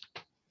decided,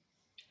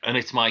 and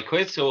it's my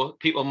quiz, so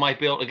people might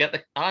be able to get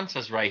the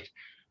answers right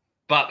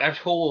back at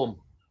home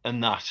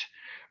and that.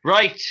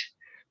 Right.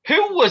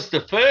 Who was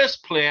the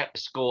first player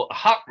to score a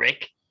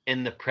hat-trick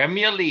in the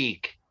Premier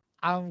League?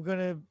 I'm going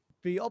to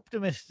be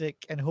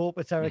optimistic and hope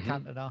it's Eric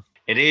Cantona.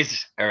 It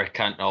is Eric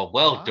Cantona.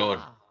 Well done.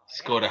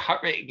 Scored a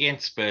hat-trick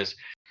against Spurs.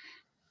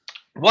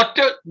 What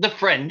do the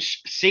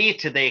French say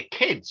to their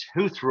kids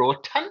who throw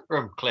a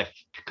tantrum, Cliff?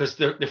 Because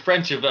the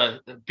French have a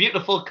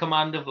beautiful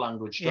command of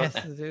language, don't they?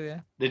 Yes, they do, yeah.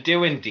 They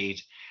do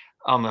indeed.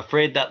 I'm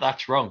afraid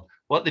that's wrong.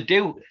 What they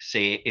do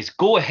say is,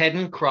 go ahead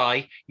and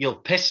cry, you'll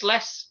piss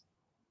less.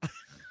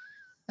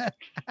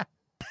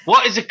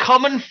 What is a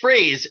common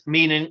phrase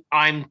meaning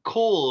I'm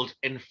cold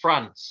in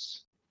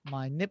France?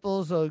 My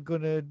nipples are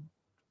gonna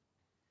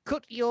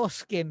cut your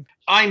skin.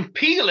 I'm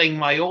peeling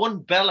my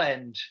own bell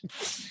end.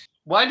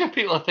 Why do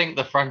people think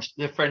the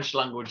French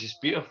language is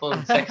beautiful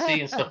and sexy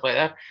and stuff like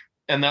that,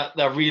 and that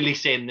they're really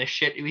saying this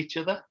shit to each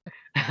other?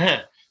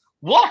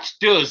 What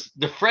does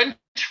the French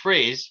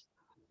phrase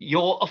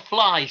 "you're a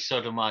fly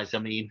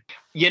sodomizer" mean?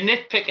 You're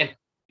nitpicking.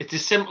 It's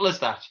as simple as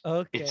that.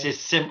 Okay. It's as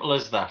simple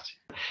as that.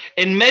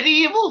 In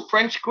medieval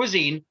French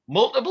cuisine,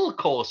 multiple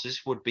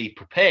courses would be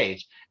prepared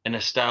in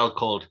a style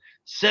called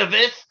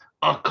service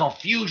en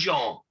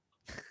confusion.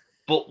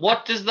 But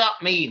what does that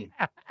mean?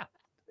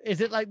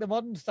 Is it like the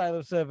modern style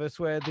of service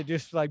where they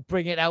just like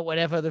bring it out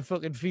whenever they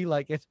fucking feel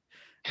like it?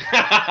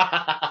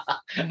 I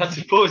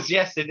suppose,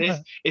 yes, it is.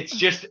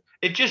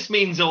 It just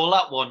means all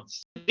at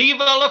once.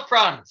 Viva la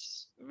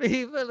France!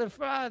 Viva la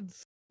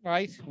France!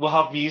 Right. We'll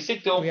have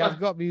music, don't we? We have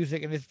got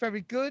music, and it's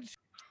very good.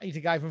 He's a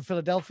guy from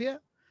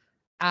Philadelphia.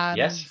 And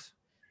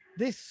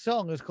this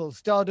song is called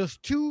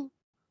Stardust 2,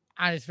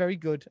 and it's very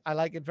good. I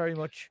like it very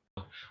much.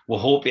 We'll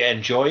hope you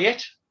enjoy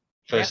it,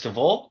 first of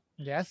all.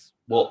 Yes.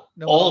 Well,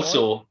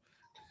 also,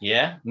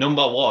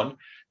 number one.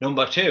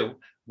 Number two,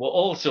 we'll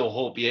also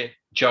hope you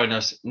join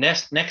us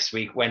next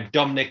week when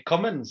Dominic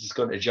Cummings is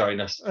going to join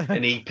us,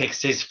 and he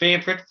picks his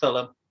favourite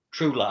film,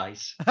 True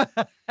Lies.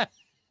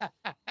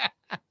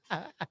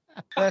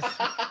 Let's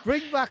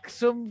bring back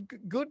some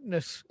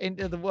goodness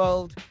into the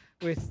world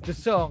with the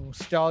song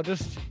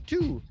Stardust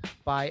 2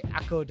 by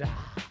Akoda.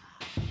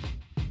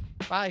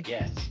 Bye.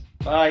 Yes.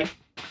 Bye.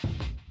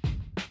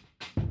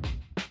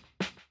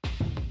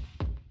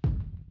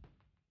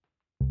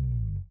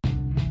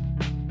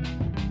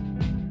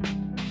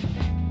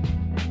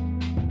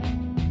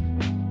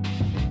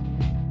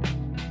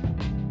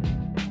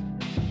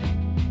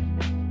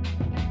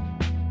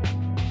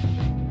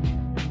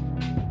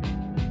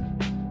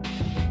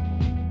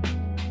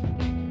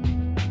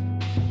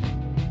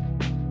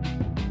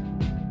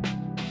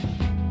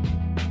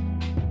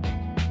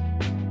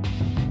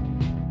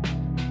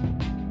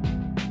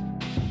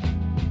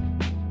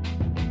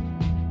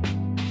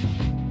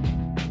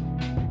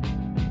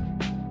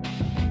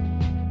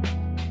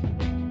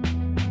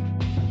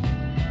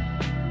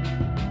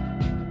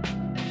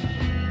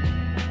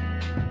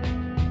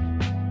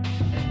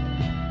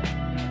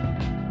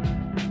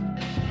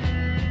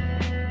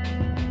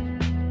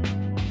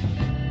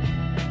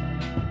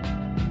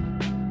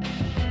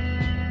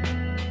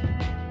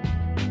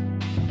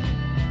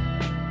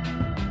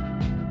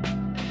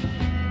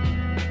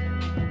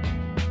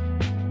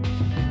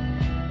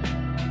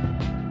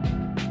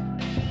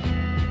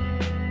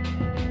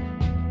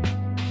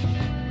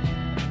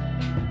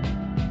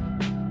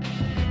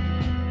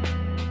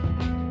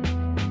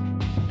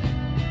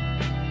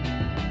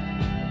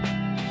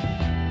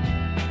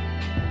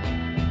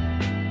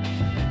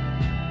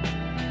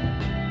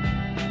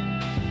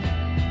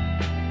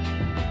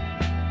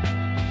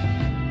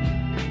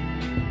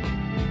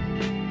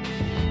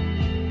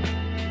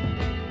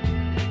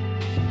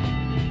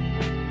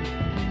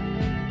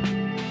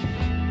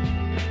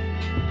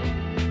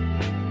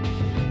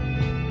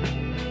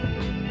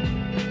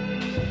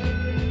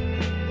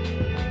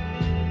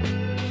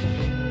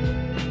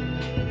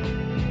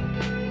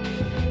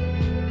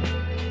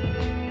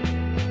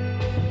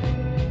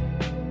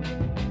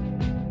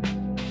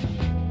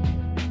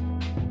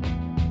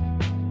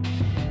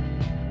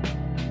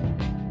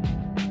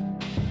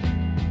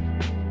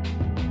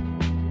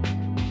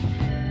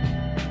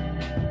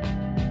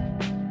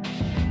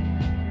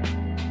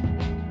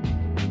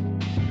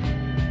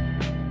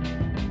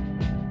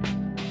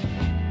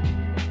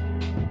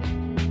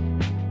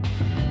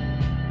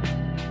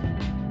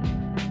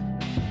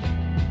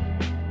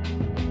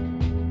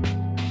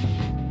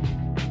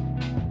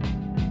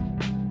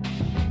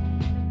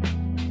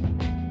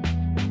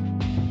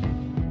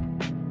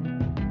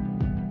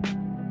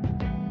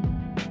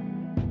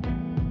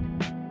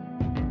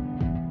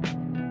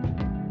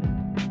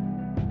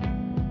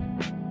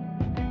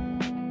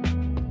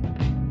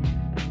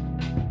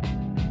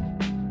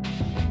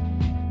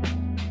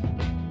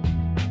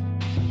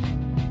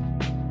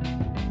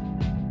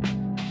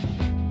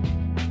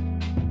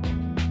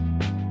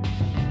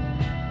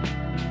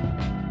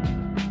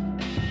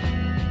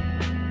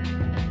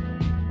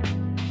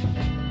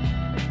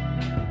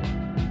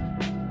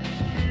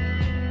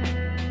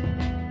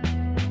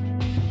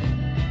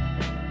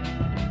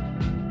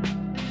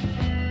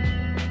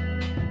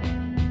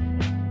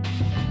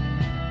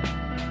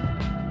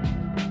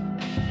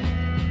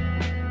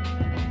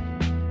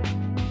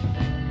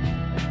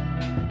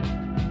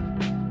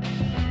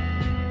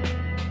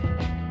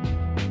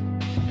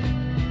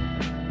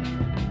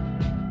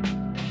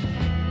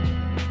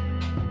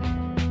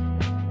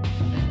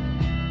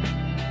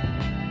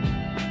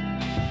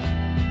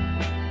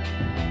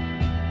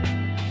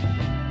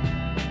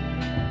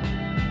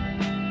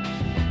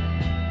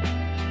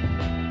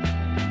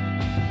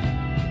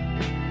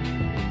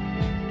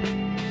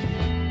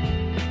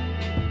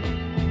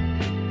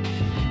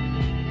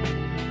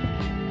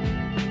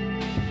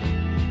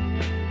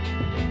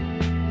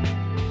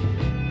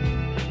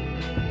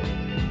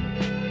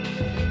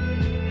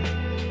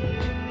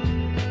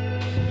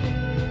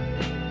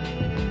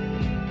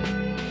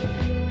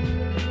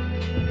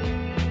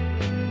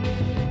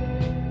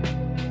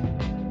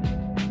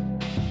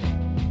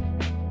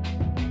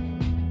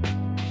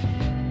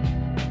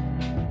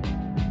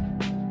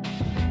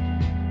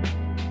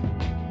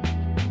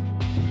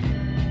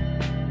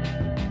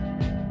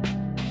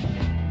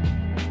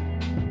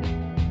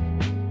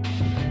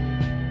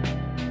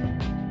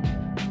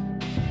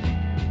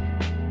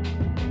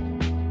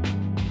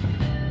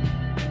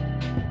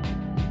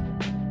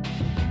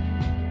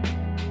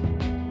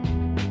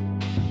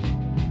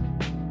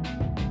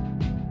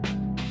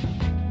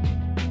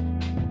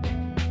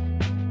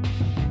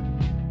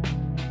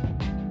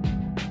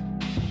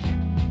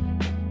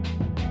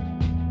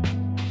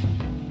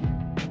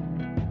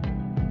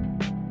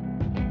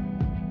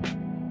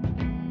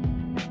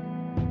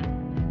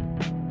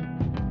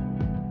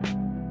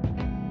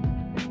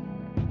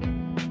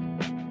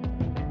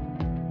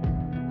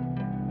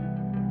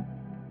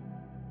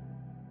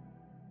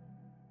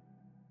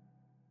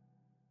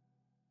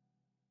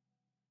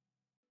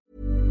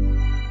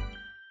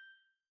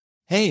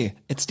 Hey,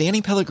 it's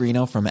Danny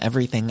Pellegrino from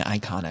Everything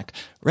Iconic.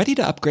 Ready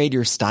to upgrade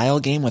your style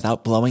game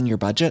without blowing your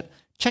budget?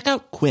 Check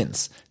out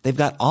Quince. They've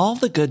got all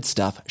the good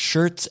stuff,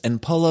 shirts and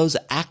polos,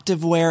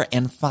 activewear,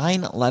 and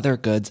fine leather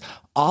goods,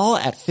 all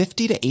at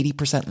 50 to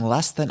 80%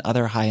 less than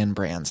other high-end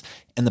brands.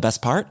 And the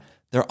best part?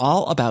 They're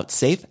all about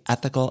safe,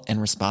 ethical,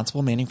 and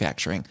responsible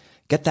manufacturing.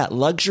 Get that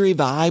luxury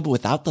vibe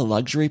without the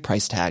luxury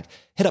price tag.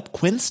 Hit up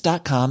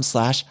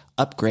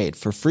quince.com/upgrade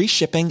for free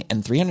shipping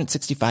and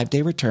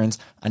 365-day returns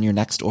on your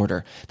next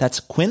order. That's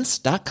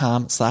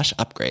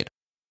quince.com/upgrade.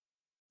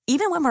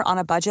 Even when we're on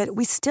a budget,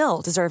 we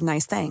still deserve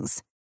nice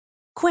things.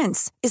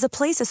 Quince is a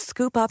place to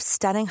scoop up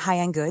stunning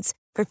high-end goods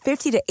for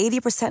 50 to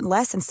 80%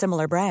 less than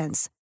similar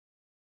brands.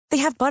 They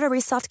have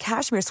buttery soft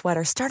cashmere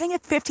sweaters starting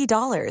at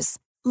 $50,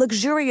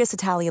 luxurious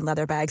Italian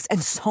leather bags,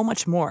 and so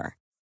much more.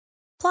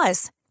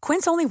 Plus,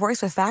 Quince only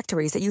works with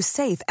factories that use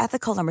safe,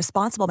 ethical, and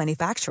responsible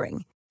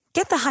manufacturing.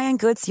 Get the high-end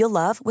goods you'll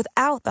love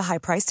without the high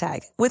price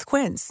tag with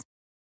Quince.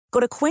 Go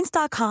to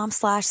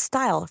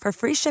quince.com/style for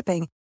free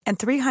shipping and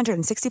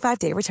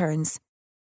 365-day returns.